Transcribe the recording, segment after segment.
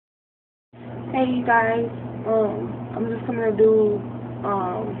Hey you guys, I'm just coming to do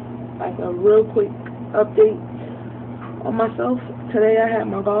like a real quick update on myself. Today I had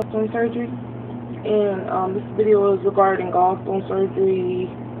my gallstone surgery, and this video is regarding gallstone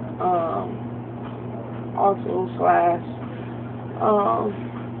surgery, also slash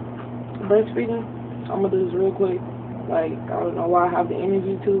breastfeeding. I'm gonna do this real quick. Like, I don't know why I have the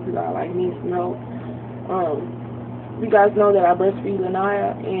energy to, because I need some help. You guys know that I breastfeed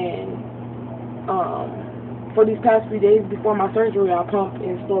Lanaya, and for these past few days before my surgery, I pump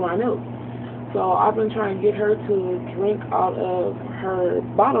and store my milk. So I've been trying to get her to drink out of her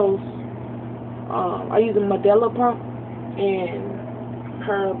bottles. I use a Medela pump, and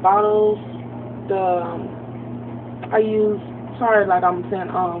her bottles, I use, sorry, like I'm saying,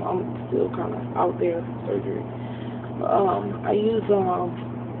 I'm still kind of out there surgery. I use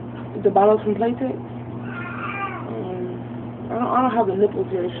the bottles from Playtex. I don't have the nipples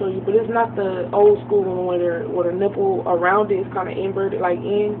here to show you, but it's not the old school one where the nipple around it is kind of inverted, like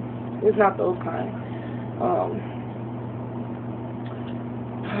in. It's not those kind.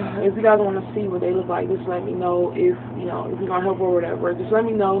 If you guys want to see what they look like, just let me know. If you're gonna help or whatever, just let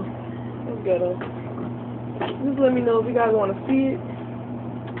me know. Let's get up. Just let me know if you guys want to see it.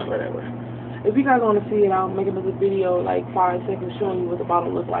 Whatever. If you guys want to see it, I'll make another video, like 5 seconds, showing you what the bottle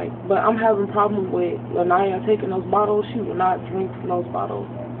looks like. But I'm having a problem with Lanaya taking those bottles. She will not drink from those bottles.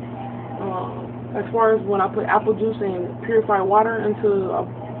 As far as when I put apple juice and purified water into a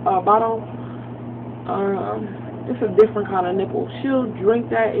bottle, it's a different kind of nipple. She'll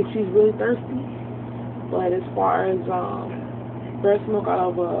drink that if she's really thirsty. But as far as breast milk out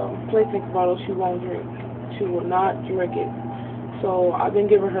of a Playtex bottle, she won't drink. She will not drink it. So I've been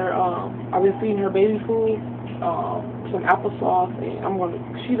giving her, I've been feeding her baby food, some applesauce, and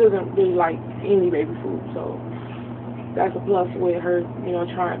she doesn't really like any baby food, so that's a plus with her,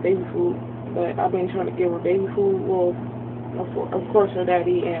 trying baby food. But I've been trying to give her baby food. Well, of course her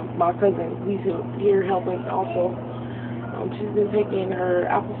daddy and my cousin, he's here helping also. She's been taking her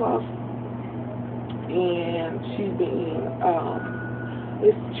applesauce, and she's been eating,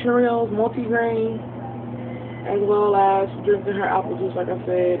 it's Cheerios, multigrain, as well as drinking her apple juice, like I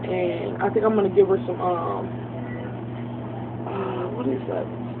said. And I think I'm gonna give her some what is that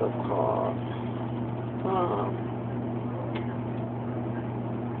stuff called?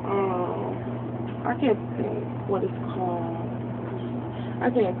 I can't think what it's called. I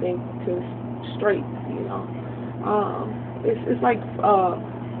can't think to straight, It's like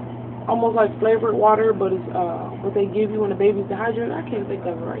almost like flavored water, but it's what they give you when the baby's dehydrated. I can't think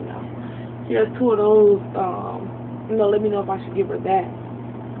of it right now. She has 2 of those. Let me know if I should give her that.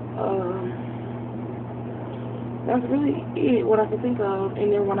 That's really it, what I can think of.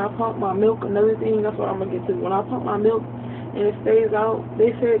 And then when I pump my milk, another thing, that's what I'm going to get to. When I pump my milk and it stays out,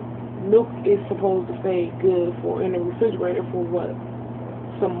 they said milk is supposed to stay good in the refrigerator for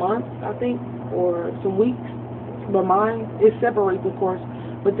some months, I think, or some weeks. But mine, it separates, of course.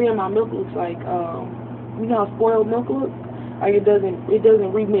 But then my milk looks like, how spoiled milk looks? Like it doesn't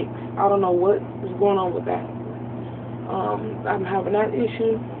remix. I don't know what is going on with that. I'm having that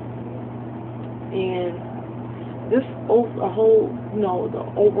issue, and the overall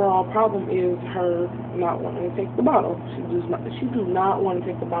problem is her not wanting to take the bottle. She does not want to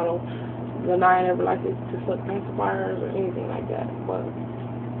take the bottle. The nine never liked it to suck pacifiers or anything like that. But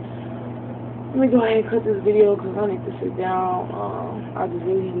let me go ahead and cut this video because I need to sit down. I just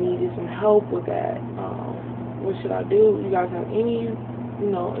really needed some help with that. What should I do? You guys have any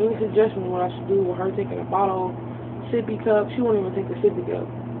suggestions what I should do with her taking a bottle, sippy cup? She won't even take the sippy cup.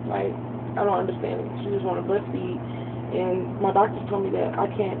 Like, I don't understand it. She just want to breastfeed, and my doctor told me that I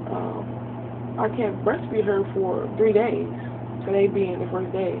can't breastfeed her for 3 days. Today being the first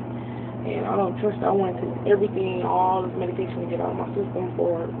day, and I don't trust her. I want to take everything, all this medication to get out of my system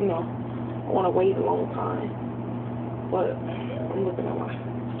for, I want to wait a long time. But I'm looking at my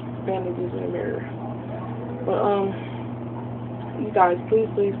bandages in the mirror. But you guys, please,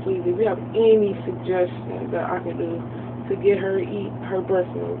 if you have any suggestions that I can do to get her to eat her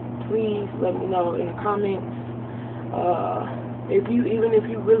breast milk, please let me know in the comments. If you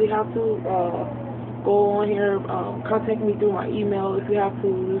really have to, go on here, contact me through my email if you have to.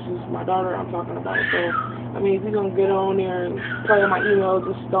 This is my daughter I'm talking about, so if you're gonna get on there and play on my email,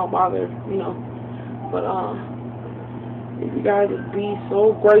 just don't bother, But if you guys would be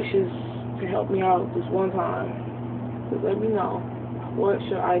so gracious to help me out this one time, just let me know what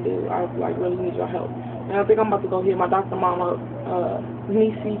should I do. I really need your help. And I think I'm about to go hit my Dr. Mama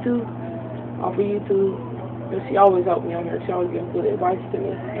Nisi too off of YouTube. And she always helps me on here. She always gives good advice to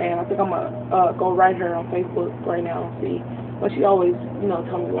me. And I think I'm gonna go write her on Facebook right now and see. But she always,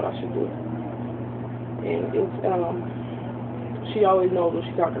 tell me what I should do. and it's she always knows what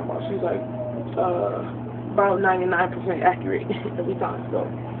she's talking about. She's like about 99% accurate every time. So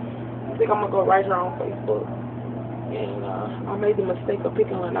I think I'm gonna go write her on Facebook. And I made the mistake of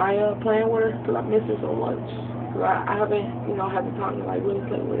picking Lanaya, playing with her, because I miss her so much. Cause I haven't, had the time to like really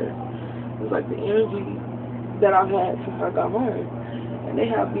play with her. It's like the energy that I've had since I got home. And they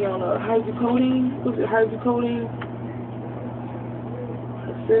have me on a hydrocodone,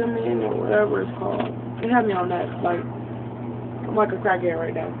 cinnamon or whatever it's called. They have me on that, like, I'm like a crackhead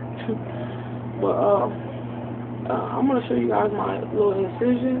right now. But I'm gonna show you guys my little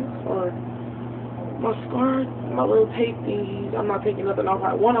incisions or my scars, my little tape thingies. I'm not taking nothing off.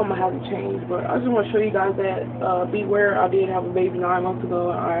 One I'm gonna have to change, but I just want to show you guys that beware. I did have a baby 9 months ago.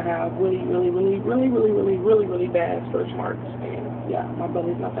 I have really bad stretch marks, and yeah, my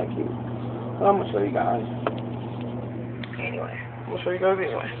belly's not that cute. But I'm gonna show you guys. Anyway, I'm gonna show you guys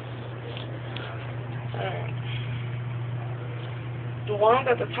anyway. Alright. The ones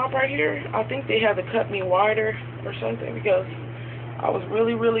at the top right here, I think they had to cut me wider or something because I was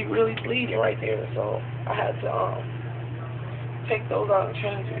really bleeding right there, so I had to take those out and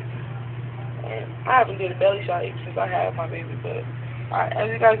change it. And I haven't did a belly shot since I had my baby, but as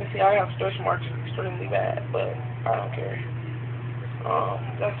you guys can see, I have stretch marks extremely bad, but I don't care.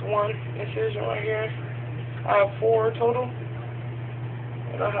 That's one incision right here. I have 4 total,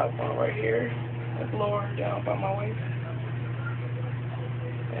 and I have one right here, that's lower down by my waist,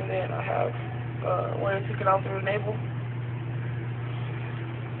 and then I have where I took it out through the navel.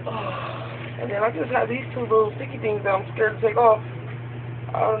 And then I just have these 2 little sticky things that I'm scared to take off.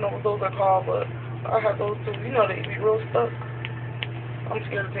 I don't know what those are called, but I have those 2. They be real stuck. I'm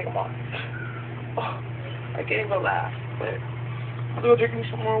scared to take them off. I can't even laugh. But I'll go drink me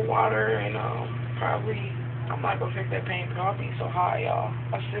some more water, and probably I'm not gonna fix that pain because I'll be so high, y'all.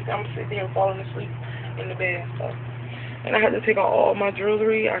 I'm sitting here falling asleep in the bed and stuff. And I had to take out all my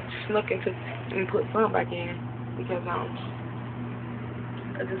jewelry. I snuck into and put some back in because I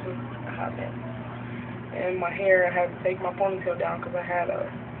just was hot there. And my hair, I had to take my ponytail down because I had a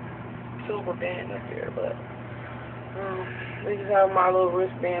silver band up there. But they just have my little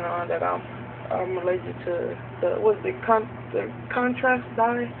wristband on that I'm allergic to the contrast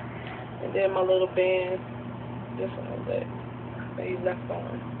dye, and then my little band, this one that they left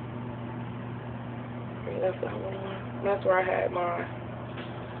on. They left that one on. That's where I had my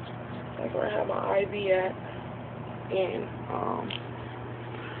IV at, and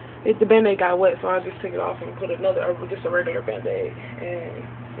the band-aid got wet, so I just took it off and put just a regular band-aid. And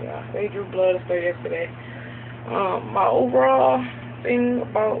yeah, they drew blood and stuff yesterday. My overall thing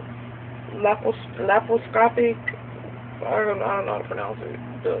about laparoscopic, I don't know how to pronounce it,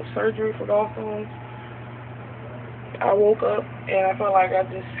 the surgery for gallstones, I woke up and I felt like I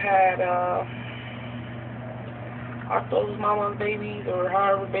just had Octo's mama's babies, or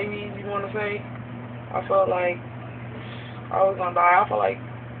however babies you want to say. I felt like I was gonna die. I felt like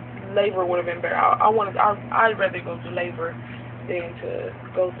labor would have been better. I'd rather go through labor than to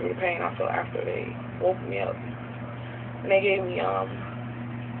go through the pain I felt after they woke me up. And they gave me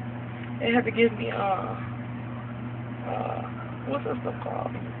they had to give me what's that stuff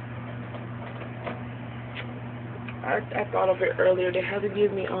called? I thought of it earlier. They had to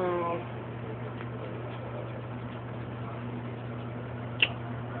give me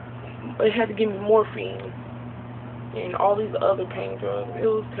morphine and all these other pain drugs. It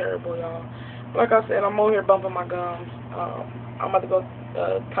was terrible, y'all. Like I said, I'm over here bumping my gums. I'm about to go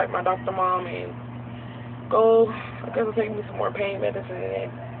type my doctor mom and go. I guess it'll take me some more pain medicine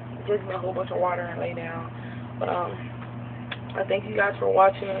and drink me a whole bunch of water and lay down. But I thank you guys for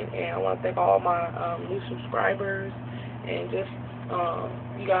watching, and I want to thank all my new subscribers and just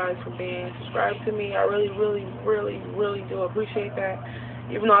you guys for being subscribed to me. I really do appreciate that.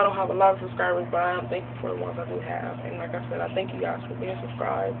 Even though I don't have a lot of subscribers, but I am thankful for the ones I do have. And like I said, I thank you guys for being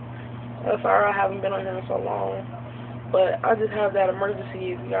subscribed. Sorry I haven't been on here in so long, but I just have that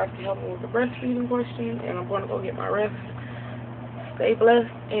emergency if you guys can help me with the breastfeeding question, and I'm going to go get my rest. Stay blessed,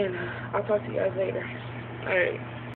 and I'll talk to you guys later. Alright.